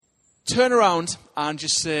turn around and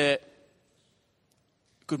just say,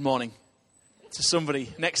 good morning to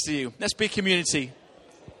somebody next to you. Let's be community.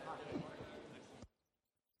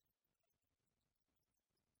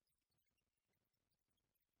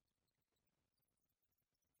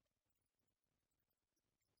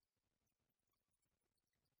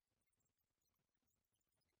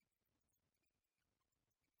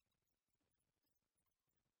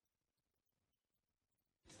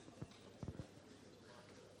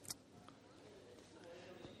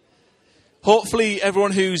 Hopefully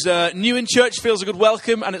everyone who's new in church feels a good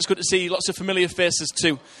welcome, and it's good to see lots of familiar faces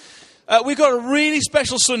too. We've got a really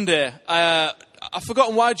special Sunday. I've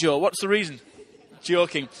forgotten why, Joe. What's the reason?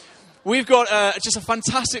 Joking. We've got just a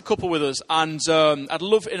fantastic couple with us, and I'd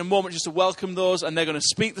love in a moment just to welcome those, and they're going to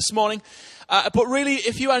speak this morning. But really,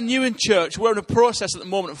 if you are new in church, we're in a process at the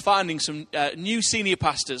moment of finding some new senior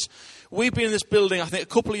pastors. We've been in this building, I think, a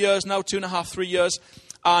couple of years now, 2.5, 3 years.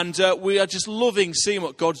 And we are just loving seeing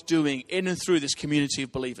what God's doing in and through this community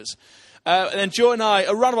of believers. And then Joe and I,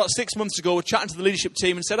 around about 6 months ago, were chatting to the leadership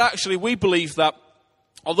team and said, actually, we believe that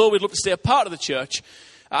although we'd love to stay a part of the church,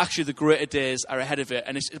 actually the greater days are ahead of it.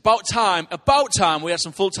 And it's about time we had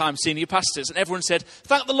some full-time senior pastors. And everyone said,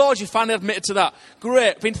 thank the Lord you finally admitted to that.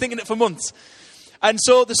 Great, been thinking it for months. And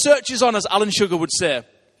so the search is on, as Alan Sugar would say,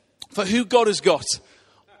 for who God has got.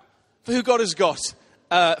 For who God has got.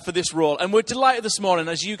 For this role. And we're delighted this morning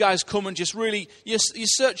as you guys come and just really, you're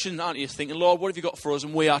searching, aren't you, thinking, Lord, what have you got for us?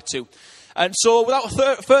 And we are too. And so without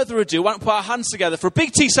further ado, why don't we put our hands together for a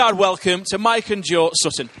big Teesside welcome to Mike and Joe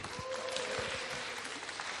Sutton.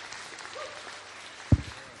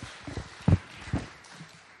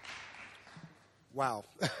 Wow.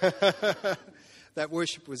 That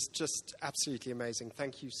worship was just absolutely amazing.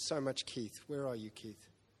 Thank you so much, Keith. Where are you, Keith?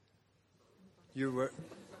 You were...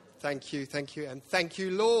 Thank you, and thank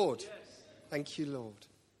you, Lord. Yes. Thank you, Lord.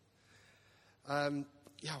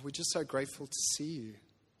 We're just so grateful to see you.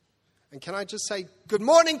 And can I just say, good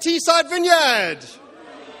morning, Teesside Vineyard.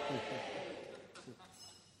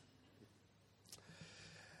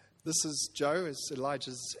 This is Joe, as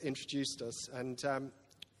Elijah's introduced us. And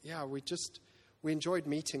we enjoyed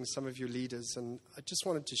meeting some of your leaders. And I just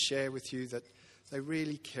wanted to share with you that they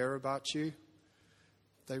really care about you.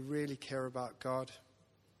 They really care about God.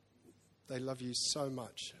 They love you so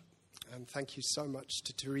much. And thank you so much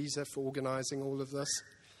to Teresa for organising all of this.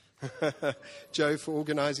 Joe for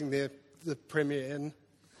organising the Premier Inn.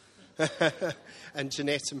 And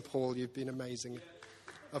Jeanette and Paul, you've been amazing.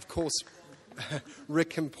 Of course,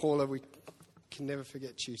 Rick and Paula, we can never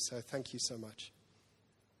forget you, so thank you so much.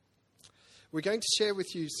 We're going to share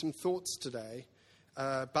with you some thoughts today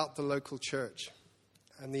about the local church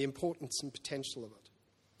and the importance and potential of it.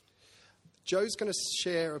 Joe's going to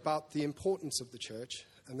share about the importance of the church,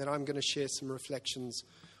 and then I'm going to share some reflections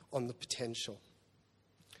on the potential.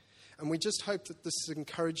 And we just hope that this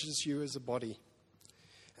encourages you as a body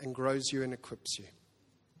and grows you and equips you.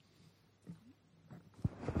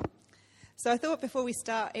 So I thought before we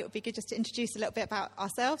start, it would be good just to introduce a little bit about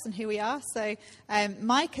ourselves and who we are. So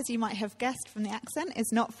Mike, as you might have guessed from the accent,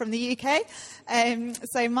 is not from the UK.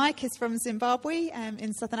 So Mike is from Zimbabwe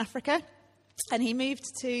in southern Africa. And he moved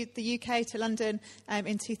to the UK, to London,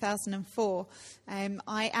 in 2004.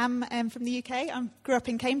 I am from the UK. I grew up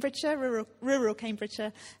in Cambridgeshire, rural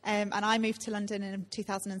Cambridgeshire, and I moved to London in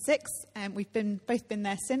 2006. We've both been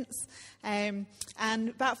there since. And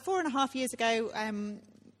about 4.5 years ago,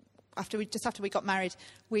 after we got married,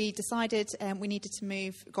 we decided we needed to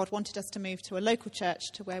move. God wanted us to move to a local church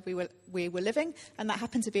to where we were living, and that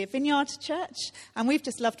happened to be a Vineyard church. And we've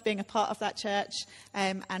just loved being a part of that church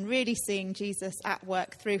and really seeing Jesus at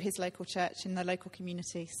work through his local church in the local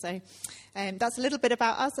community. So that's a little bit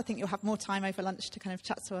about us. I think you'll have more time over lunch to kind of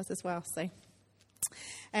chat to us as well. So.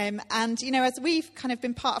 And, you know, as we've kind of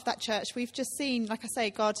been part of that church, we've just seen, like I say,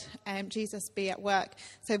 God, Jesus be at work.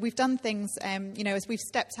 So we've done things, you know, as we've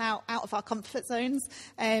stepped out of our comfort zones,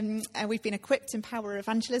 and we've been equipped in power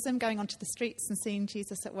evangelism, going onto the streets and seeing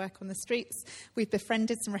Jesus at work on the streets. We've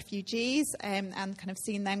befriended some refugees and kind of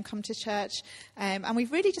seen them come to church. And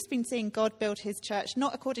we've really just been seeing God build his church,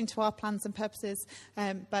 not according to our plans and purposes,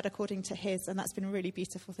 but according to his. And that's been a really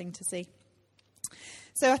beautiful thing to see.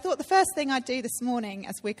 So I thought the first thing I'd do this morning,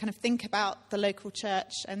 as we kind of think about the local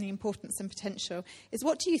church and the importance and potential, is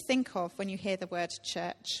what do you think of when you hear the word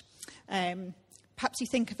church? Perhaps you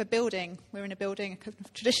think of a building. We're in a building, a kind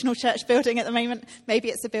of traditional church building at the moment. Maybe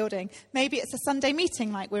it's a building. Maybe it's a Sunday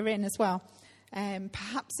meeting like we're in as well.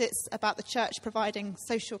 Perhaps it's about the church providing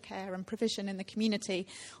social care and provision in the community.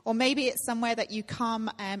 Or maybe it's somewhere that you come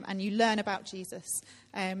and you learn about Jesus.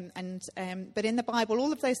 But in the Bible,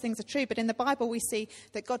 all of those things are true. But in the Bible, we see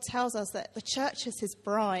that God tells us that the church is his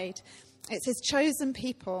bride. It's his chosen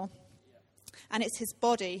people. And it's his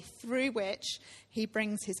body through which he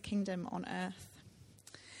brings his kingdom on earth.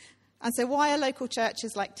 And so why are local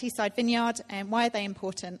churches like Teesside Vineyard, and why are they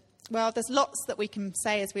important? Well, there's lots that we can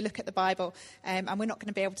say as we look at the Bible, and we're not going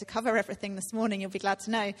to be able to cover everything this morning, you'll be glad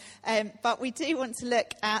to know. But we do want to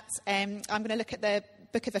look at, I'm going to look at the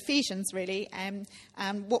book of Ephesians, really, and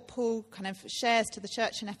what Paul kind of shares to the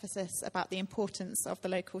church in Ephesus about the importance of the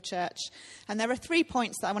local church. And there are 3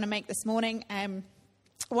 points that I want to make this morning.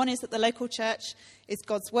 One is that the local church is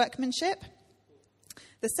God's workmanship.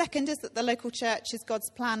 The second is that the local church is God's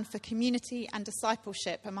plan for community and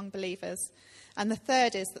discipleship among believers. And the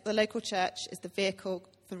third is that the local church is the vehicle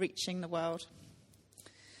for reaching the world.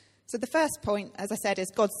 So the first point, as I said, is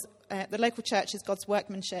the local church is God's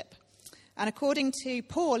workmanship. And according to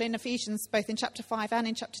Paul in Ephesians, both in chapter 5 and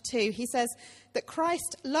in chapter 2, he says that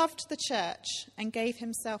Christ loved the church and gave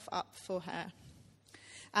himself up for her.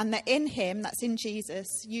 And that in him, that's in Jesus,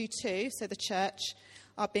 you too, so the church,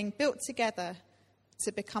 are being built together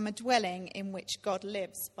to become a dwelling in which God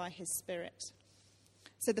lives by his Spirit.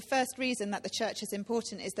 So the first reason that the church is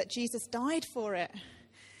important is that Jesus died for it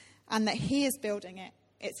and that he is building it.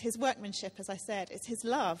 It's his workmanship, as I said. It's his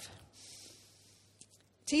love.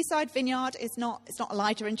 Teesside Vineyard it's not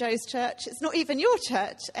Elijah and Joe's church. It's not even your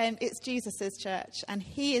church. It's Jesus' church, and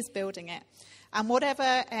he is building it. And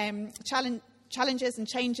whatever challenges and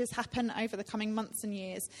changes happen over the coming months and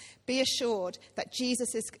years, be assured that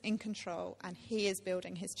Jesus is in control and he is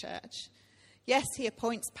building his church. Yes, he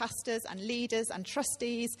appoints pastors and leaders and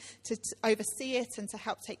trustees to oversee it and to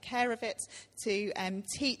help take care of it, to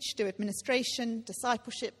teach, do administration,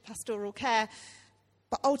 discipleship, pastoral care.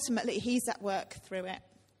 But ultimately, he's at work through it.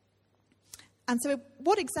 And so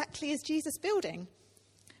what exactly is Jesus building?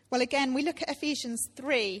 Well, again, we look at Ephesians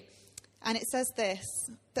 3, and it says this,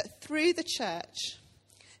 that through the church,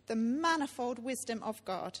 the manifold wisdom of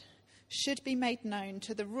God should be made known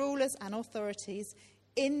to the rulers and authorities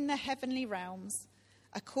in the heavenly realms,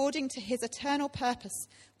 according to his eternal purpose,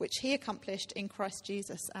 which he accomplished in Christ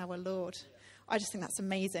Jesus our Lord. I just think that's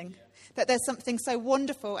amazing, that there's something so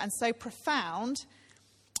wonderful and so profound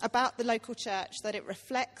about the local church that it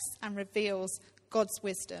reflects and reveals God's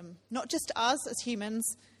wisdom, not just to us as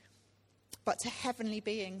humans, but to heavenly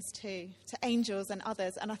beings too, to angels and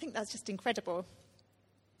others. And I think that's just incredible.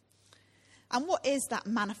 And what is that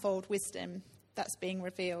manifold wisdom that's being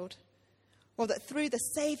revealed? Well, that through the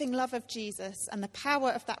saving love of Jesus and the power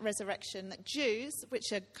of that resurrection, that Jews,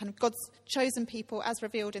 which are kind of God's chosen people as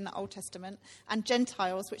revealed in the Old Testament, and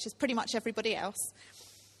Gentiles, which is pretty much everybody else,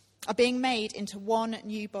 are being made into one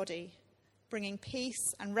new body, bringing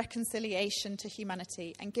peace and reconciliation to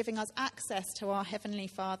humanity and giving us access to our Heavenly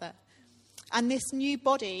Father. And this new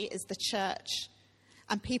body is the church.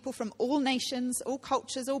 And people from all nations, all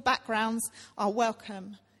cultures, all backgrounds are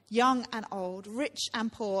welcome, young and old, rich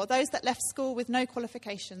and poor, those that left school with no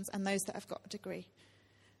qualifications and those that have got a degree.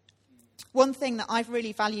 One thing that I've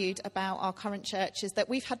really valued about our current church is that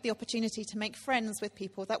we've had the opportunity to make friends with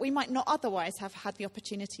people that we might not otherwise have had the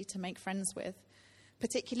opportunity to make friends with,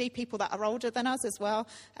 particularly people that are older than us as well,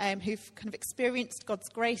 who've kind of experienced God's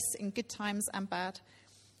grace in good times and bad,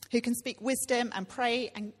 who can speak wisdom and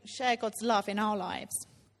pray and share God's love in our lives.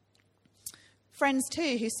 Friends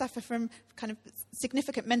too who suffer from kind of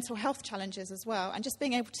significant mental health challenges as well, and just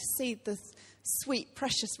being able to see the sweet,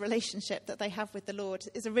 precious relationship that they have with the Lord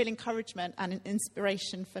is a real encouragement and an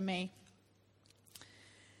inspiration for me.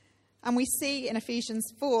 And we see in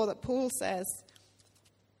Ephesians 4 that Paul says,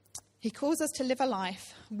 he calls us to live a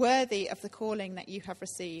life worthy of the calling that you have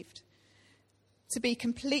received, to be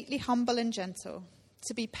completely humble and gentle,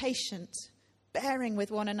 to be patient, bearing with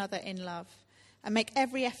one another in love, and make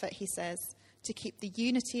every effort, he says, to keep the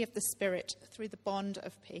unity of the Spirit through the bond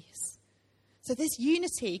of peace. So this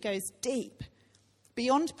unity goes deep,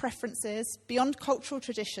 beyond preferences, beyond cultural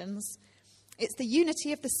traditions. It's the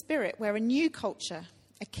unity of the Spirit where a new culture,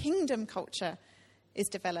 a kingdom culture, is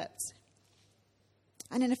developed.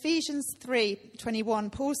 And in Ephesians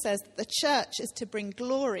 3:21, Paul says that the church is to bring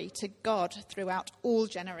glory to God throughout all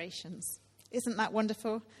generations. Isn't that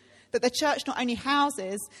wonderful? That the church not only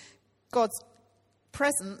houses God's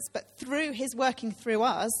presence, but through his working through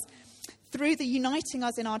us, through the uniting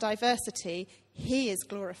us in our diversity, he is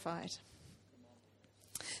glorified.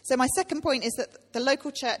 So my second point is that the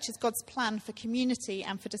local church is God's plan for community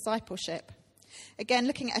and for discipleship. Again,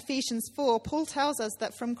 looking at Ephesians 4, Paul tells us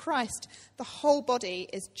that from Christ, the whole body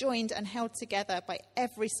is joined and held together by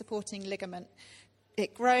every supporting ligament.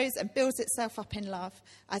 It grows and builds itself up in love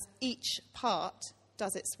as each part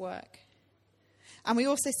does its work. And we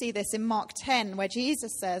also see this in Mark 10, where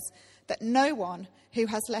Jesus says that no one who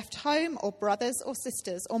has left home or brothers or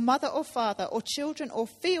sisters or mother or father or children or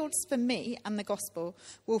fields for me and the gospel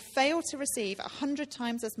will fail to receive 100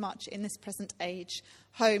 times as much in this present age: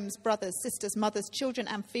 homes, brothers, sisters, mothers, children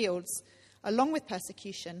and fields, along with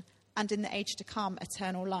persecution, and in the age to come,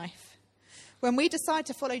 eternal life. When we decide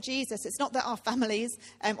to follow Jesus, it's not that our families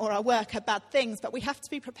or our work are bad things, but we have to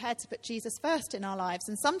be prepared to put Jesus first in our lives.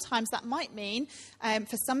 And sometimes that might mean,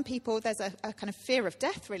 for some people, there's a kind of fear of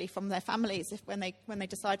death, really, from their families when they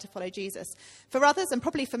decide to follow Jesus. For others, and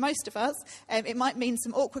probably for most of us, it might mean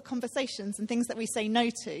some awkward conversations and things that we say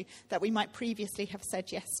no to that we might previously have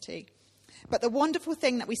said yes to. But the wonderful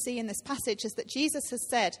thing that we see in this passage is that Jesus has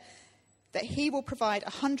said that he will provide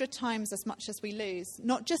 100 times as much as we lose,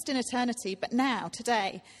 not just in eternity, but now,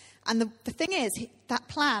 today. And the thing is, that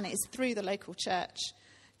plan is through the local church.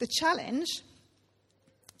 The challenge,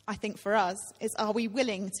 I think for us, is are we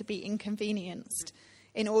willing to be inconvenienced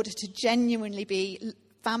in order to genuinely be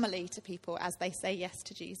family to people as they say yes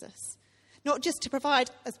to Jesus? Not just to provide,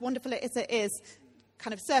 as wonderful as it is,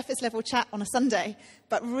 kind of surface level chat on a Sunday,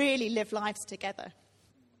 but really live lives together.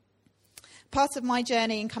 Part of my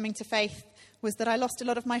journey in coming to faith was that I lost a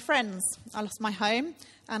lot of my friends. I lost my home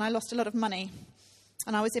and I lost a lot of money.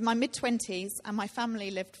 And I was in my mid-20s and my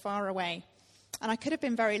family lived far away. And I could have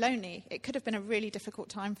been very lonely. It could have been a really difficult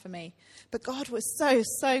time for me. But God was so,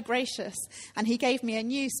 so gracious. And he gave me a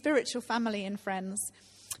new spiritual family and friends.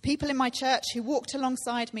 People in my church who walked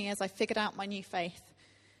alongside me as I figured out my new faith.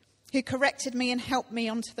 Who corrected me and helped me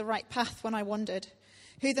onto the right path when I wandered.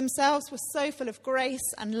 Who themselves were so full of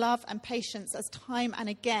grace and love and patience as time and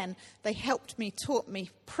again they helped me, taught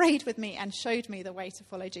me, prayed with me and showed me the way to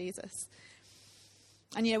follow Jesus.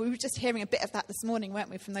 And, we were just hearing a bit of that this morning,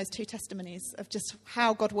 weren't we, from those two testimonies of just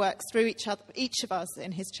how God works through each of us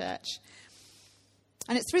in his church.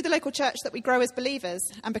 And it's through the local church that we grow as believers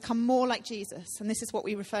and become more like Jesus. And this is what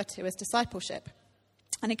we refer to as discipleship.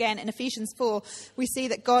 And again, in Ephesians 4, we see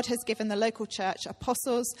that God has given the local church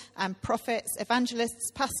apostles and prophets,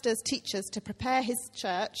 evangelists, pastors, teachers to prepare his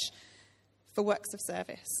church for works of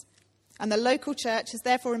service. And the local church is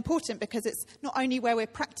therefore important because it's not only where we're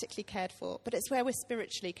practically cared for, but it's where we're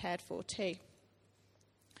spiritually cared for too.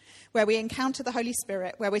 Where we encounter the Holy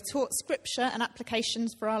Spirit, where we're taught scripture and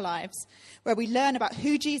applications for our lives, where we learn about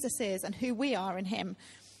who Jesus is and who we are in him.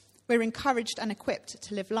 We're encouraged and equipped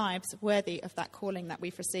to live lives worthy of that calling that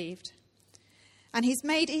we've received. And he's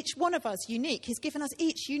made each one of us unique. He's given us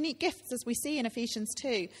each unique gifts, as we see in Ephesians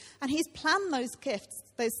 2. And he's planned those gifts,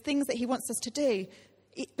 those things that he wants us to do,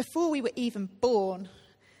 before we were even born.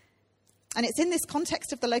 And it's in this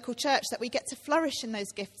context of the local church that we get to flourish in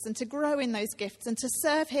those gifts and to grow in those gifts and to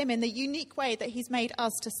serve him in the unique way that he's made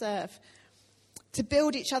us to serve. To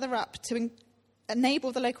build each other up, to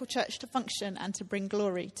enable the local church to function and to bring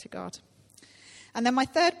glory to God. And then my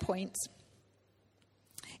third point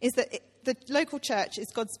is that the local church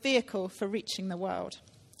is God's vehicle for reaching the world.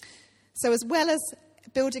 So as well as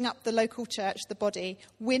building up the local church, the body,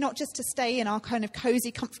 we're not just to stay in our kind of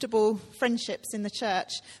cozy, comfortable friendships in the church,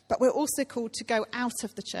 but we're also called to go out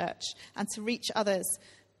of the church and to reach others,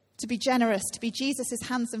 to be generous, to be Jesus'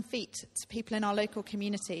 hands and feet to people in our local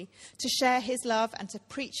community, to share his love and to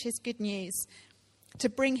preach his good news, to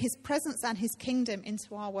bring his presence and his kingdom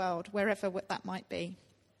into our world, wherever that might be.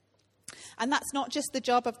 And that's not just the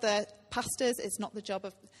job of the pastors, it's not the job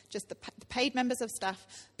of just the paid members of staff,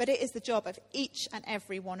 but it is the job of each and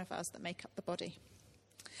every one of us that make up the body.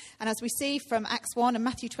 And as we see from Acts 1 and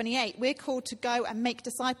Matthew 28, we're called to go and make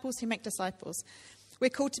disciples who make disciples. We're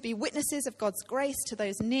called to be witnesses of God's grace to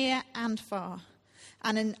those near and far.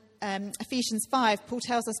 And in Ephesians 5, Paul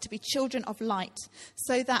tells us to be children of light,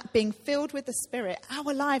 so that being filled with the Spirit,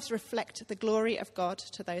 our lives reflect the glory of God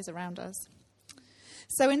to those around us.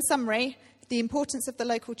 So in summary, the importance of the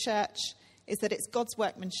local church is that it's God's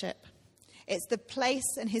workmanship. It's the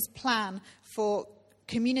place and his plan for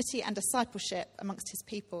community and discipleship amongst his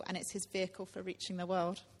people, and it's his vehicle for reaching the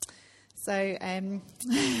world. So I'm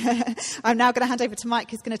now going to hand over to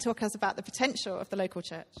Mike, who's going to talk to us about the potential of the local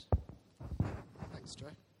church. Thanks, Joe.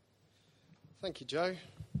 Thank you, Joe.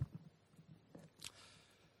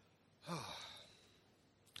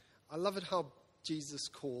 I love it how Jesus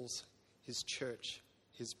calls his church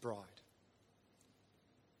his bride.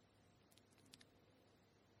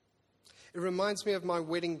 It reminds me of my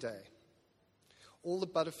wedding day. All the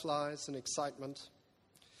butterflies and excitement.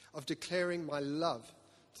 of declaring my love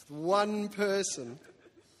to the one person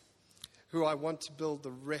who I want to build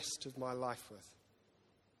the rest of my life with.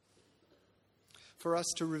 For us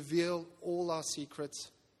to reveal all our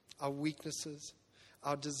secrets, our weaknesses,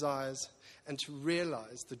 our desires, and to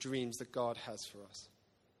realize the dreams that God has for us.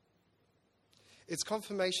 It's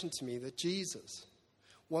confirmation to me that Jesus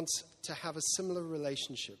wants to have a similar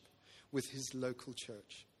relationship with his local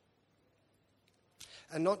church.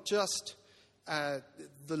 And not just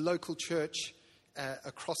the local church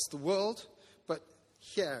across the world, but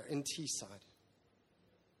here in Teesside,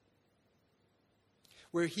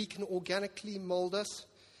 where he can organically mold us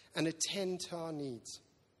and attend to our needs.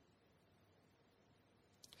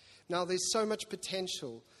 Now, there's so much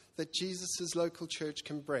potential that Jesus' local church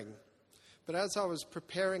can bring. But as I was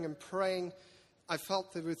preparing and praying, I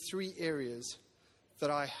felt there were 3 areas that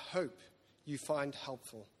I hope you find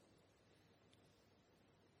helpful.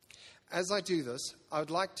 As I do this, I would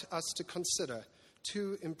like us to consider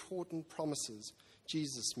 2 important promises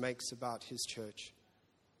Jesus makes about his church.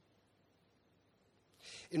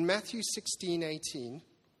 In Matthew 16:18,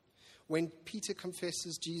 when Peter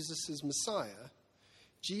confesses Jesus as Messiah,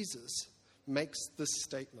 Jesus makes this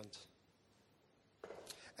statement.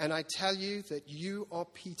 And I tell you that you are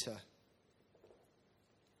Peter,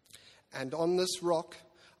 and on this rock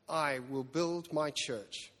I will build my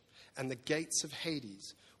church, and the gates of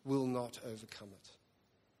Hades will not overcome it.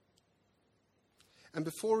 And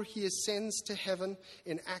before he ascends to heaven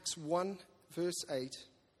in Acts 1, verse 8,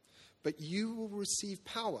 but you will receive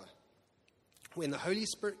power when the Holy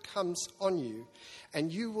Spirit comes on you,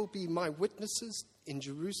 and you will be my witnesses in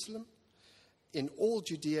Jerusalem, in all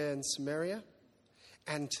Judea and Samaria,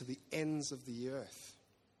 and to the ends of the earth.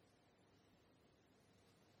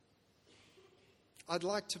 I'd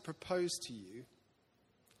like to propose to you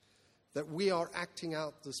that we are acting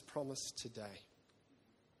out this promise today.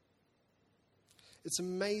 It's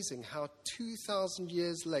amazing how 2,000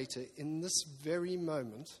 years later, in this very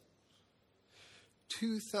moment,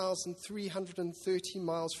 2,330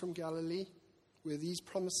 miles from Galilee, where these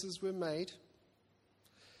promises were made,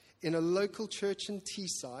 in a local church in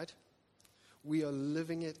Teesside, we are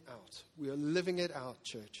living it out. We are living it out,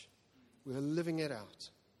 church. We are living it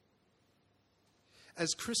out.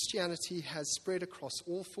 As Christianity has spread across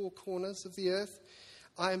all 4 corners of the earth,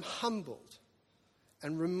 I am humbled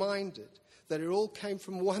and reminded that it all came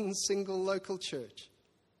from one single local church.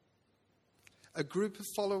 A group of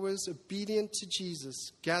followers obedient to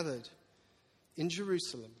Jesus gathered in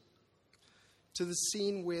Jerusalem to the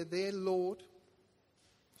scene where their Lord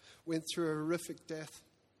went through a horrific death,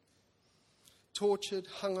 tortured,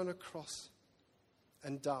 hung on a cross,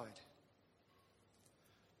 and died.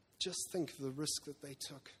 Just think of the risk that they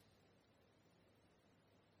took.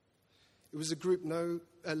 It was a group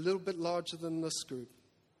a little bit larger than this group.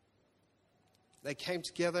 They came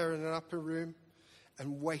together in an upper room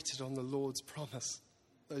and waited on the Lord's promise.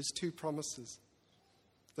 Those 2 promises.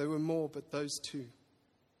 There were more, but those 2.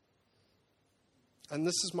 And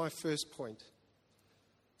this is my first point.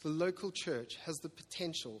 The local church has the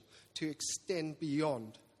potential to extend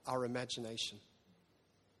beyond our imagination.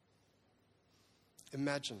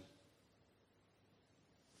 Imagine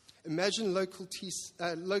local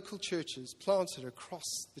churches planted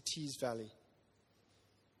across the Tees Valley.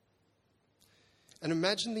 And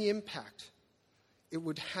imagine the impact it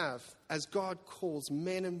would have as God calls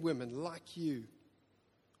men and women like you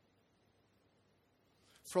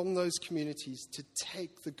from those communities to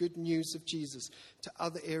take the good news of Jesus to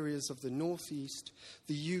other areas of the Northeast,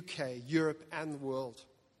 the UK, Europe, and the world.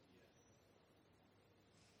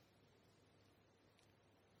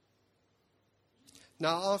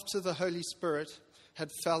 Now, after the Holy Spirit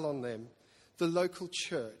had fell on them, the local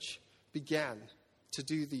church began to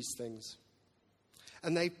do these things.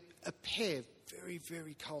 And they appear very,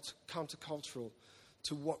 very countercultural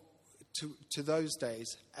to those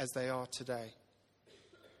days as they are today.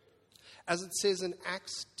 As it says in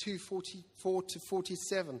Acts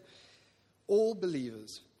 2:44-47, all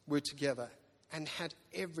believers were together and had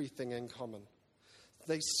everything in common.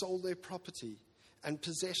 They sold their property and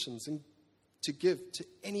possessions to give to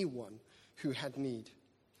anyone who had need.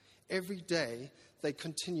 Every day they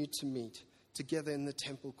continued to meet together in the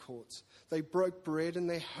temple courts. They broke bread in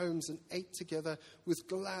their homes and ate together with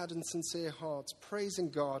glad and sincere hearts,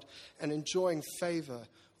 praising God and enjoying favor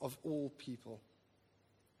of all people.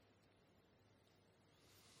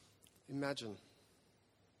 Imagine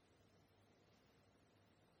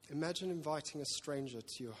inviting a stranger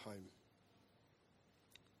to your home.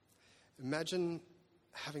 Imagine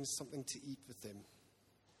having something to eat with them.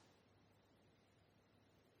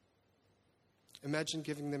 Imagine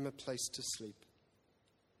giving them a place to sleep.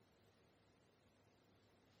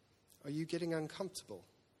 Are you getting uncomfortable?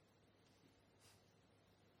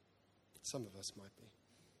 Some of us might be.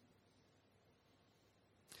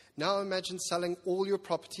 Now imagine selling all your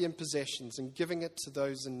property and possessions and giving it to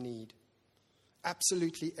those in need.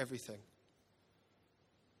 Absolutely everything.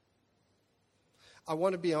 I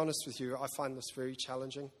want to be honest with you, I find this very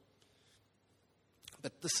challenging.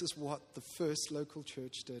 But this is what the first local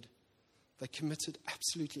church did. They committed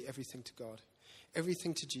absolutely everything to God,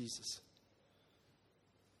 everything to Jesus.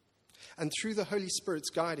 And through the Holy Spirit's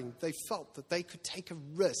guiding, they felt that they could take a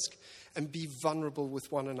risk and be vulnerable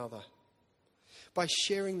with one another. By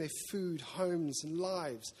sharing their food, homes, and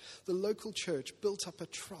lives, the local church built up a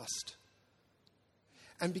trust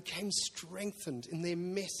and became strengthened in their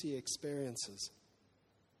messy experiences.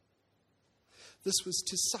 This was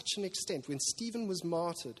to such an extent, when Stephen was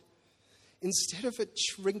martyred, instead of it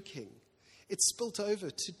shrinking, it spilt over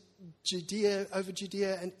to Judea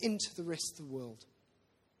and into the rest of the world.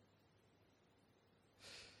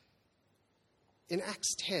 In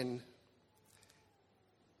Acts 10,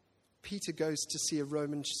 Peter goes to see a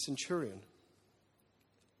Roman centurion.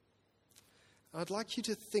 I'd like you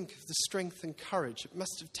to think of the strength and courage it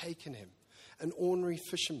must have taken him, an ordinary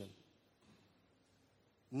fisherman,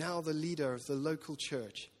 now the leader of the local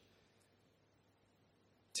church,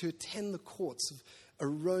 to attend the courts of a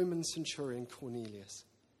Roman centurion, Cornelius.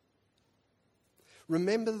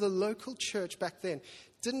 Remember, the local church back then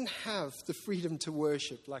didn't have the freedom to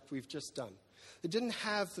worship like we've just done. They didn't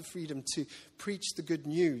have the freedom to preach the good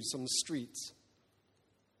news on the streets.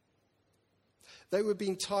 They were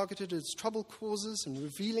being targeted as trouble causers, and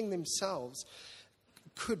revealing themselves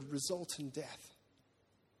could result in death.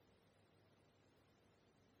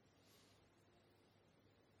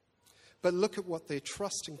 But look at what their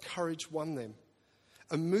trust and courage won them.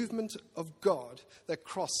 A movement of God that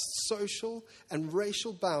crossed social and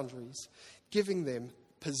racial boundaries, giving them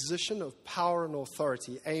position of power and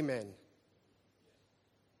authority. Amen.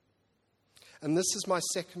 And this is my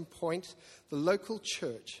second point. The local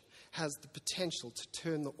church has the potential to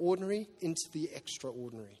turn the ordinary into the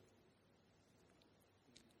extraordinary.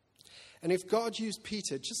 And if God used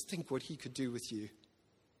Peter, just think what he could do with you.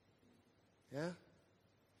 Yeah?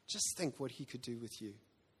 Just think what he could do with you.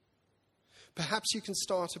 Perhaps you can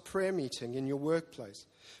start a prayer meeting in your workplace.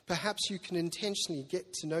 Perhaps you can intentionally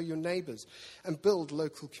get to know your neighbors and build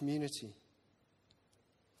local community.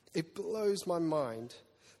 It blows my mind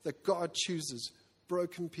that God chooses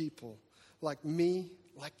broken people like me,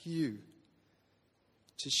 like you,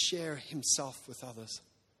 to share himself with others.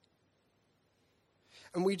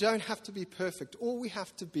 And we don't have to be perfect. All we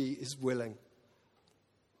have to be is willing.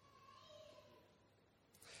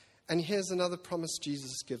 And here's another promise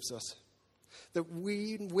Jesus gives us. That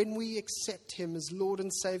when we accept him as Lord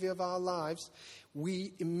and Savior of our lives,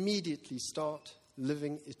 we immediately start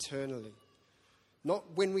living eternally. Not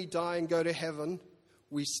when we die and go to heaven.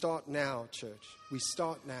 We start now, church. We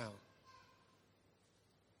start now.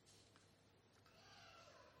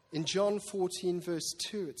 In John 14, verse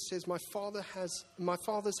 2, it says, My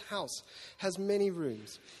Father's house has many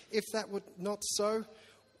rooms. If that were not so,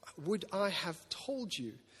 would I have told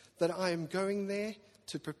you that I am going there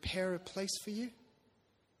to prepare a place for you?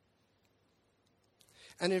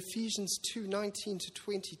 And in Ephesians 2:19 to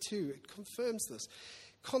 22, it confirms this.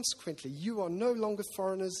 Consequently, you are no longer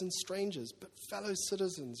foreigners and strangers, but fellow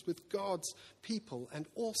citizens with God's people and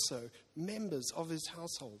also members of his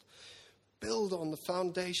household. Build on the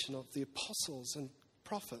foundation of the apostles and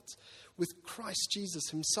prophets, with Christ Jesus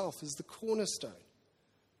himself as the cornerstone.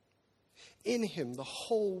 In him, the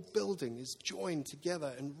whole building is joined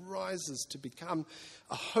together and rises to become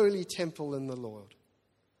a holy temple in the Lord.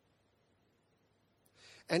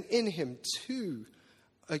 And in him,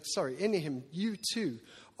 you too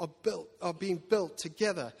are being built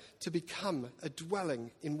together to become a dwelling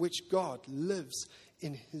in which God lives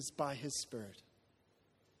by his Spirit.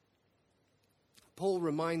 Paul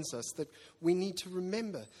reminds us that we need to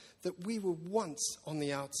remember that we were once on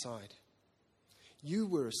the outside. You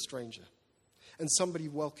were a stranger, and somebody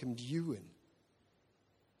welcomed you in.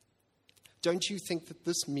 Don't you think that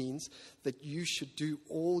this means that you should do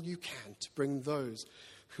all you can to bring those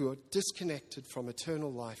who are disconnected from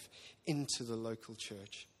eternal life into the local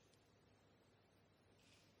church?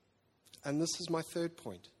 And this is my third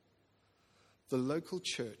point. The local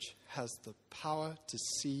church has the power to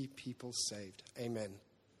see people saved. Amen.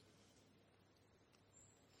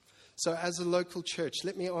 So as a local church,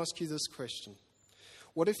 let me ask you this question.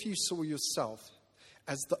 What if you saw yourself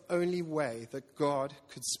as the only way that God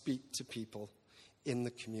could speak to people in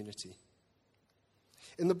the community?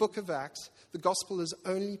 In the book of Acts, the gospel is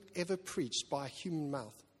only ever preached by a human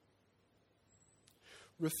mouth.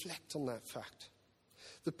 reflect on that fact.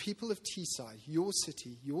 The people of Teesside, your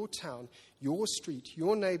city, your town, your street,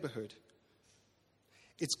 your neighborhood,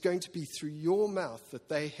 it's going to be through your mouth that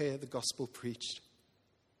they hear the gospel preached.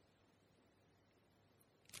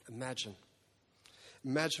 Imagine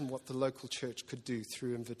what the local church could do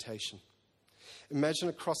through invitation. Imagine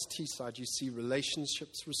across Teesside you see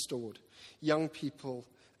relationships restored, young people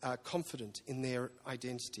confident in their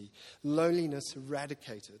identity, loneliness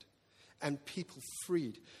eradicated, and people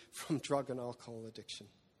freed from drug and alcohol addiction.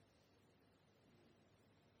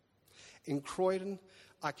 In Croydon,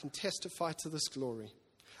 I can testify to this glory.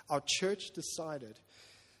 Our church decided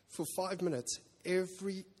for 5 minutes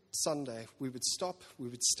every Sunday we would stop, we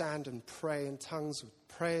would stand and pray in tongues with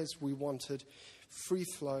prayers we wanted, free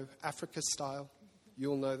flow, Africa style.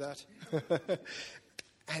 You'll know that.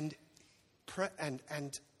 and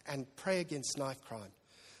pray against knife crime,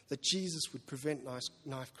 that Jesus would prevent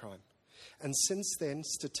knife crime. And since then,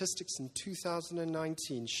 statistics in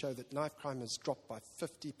 2019 show that knife crime has dropped by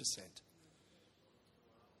 50%.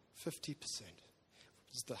 50%.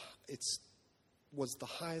 It was the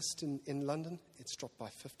highest in London. It's dropped by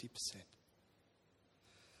 50%.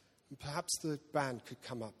 And perhaps the band could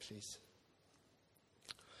come up, please.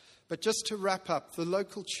 But just to wrap up, the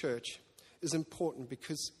local church is important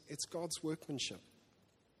because it's God's workmanship.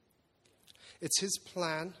 It's His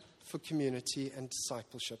plan for community and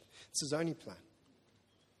discipleship. It's His only plan.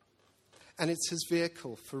 And it's His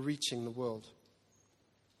vehicle for reaching the world.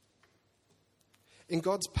 In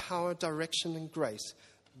God's power, direction, and grace,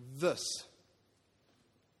 this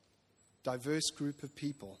diverse group of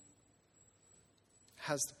people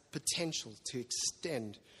has the potential to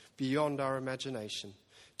extend beyond our imagination,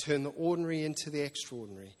 turn the ordinary into the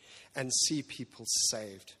extraordinary, and see people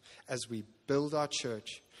saved as we build our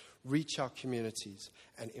church, reach our communities,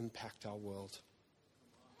 and impact our world.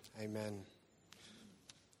 Amen.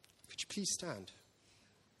 Could you please stand?